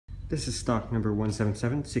This is stock number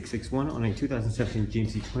 177661 on a 2017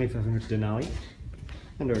 GMC 2500 Denali,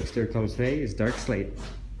 and our exterior color today is dark slate.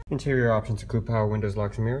 Interior options include power windows,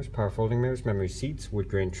 locks and mirrors, power folding mirrors, memory seats, wood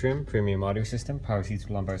grain trim, premium audio system, power seats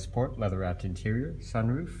with lumbar support, leather wrapped interior,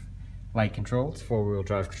 sunroof, light controls, four-wheel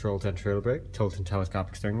drive controls and trailer brake, tilt and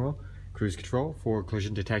telescopic steering wheel, cruise control, forward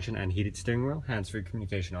collision detection and heated steering wheel, hands-free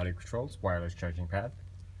communication audio controls, wireless charging pad,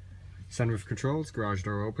 sunroof controls, garage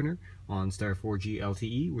door opener, OnStar 4G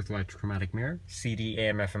LTE with electrochromatic mirror, CD,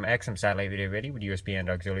 AM, FM, XM satellite video ready with USB and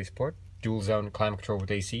auxiliary support, dual zone climate control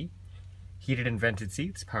with AC, heated and vented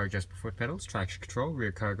seats, power adjustable foot pedals, traction control,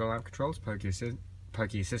 rear cargo lamp controls, parking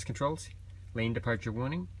assist controls, lane departure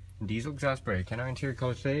warning, and diesel exhaust brake. And our interior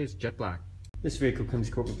color today is jet black. This vehicle comes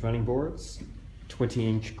equipped with running boards,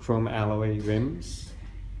 20-inch chrome alloy rims,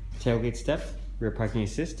 tailgate step, rear parking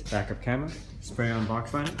assist, backup camera, spray-on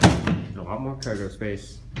box liner, and a lot more cargo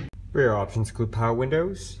space. Rear options include power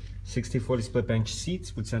windows, 60/40 split bench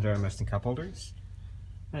seats with center armrest and cup holders,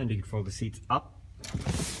 and you can fold the seats up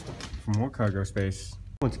for more cargo space.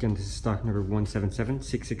 Once again, this is stock number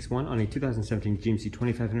 177661 on a 2017 GMC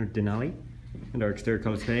 2500 Denali, and our exterior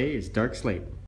color today is dark slate.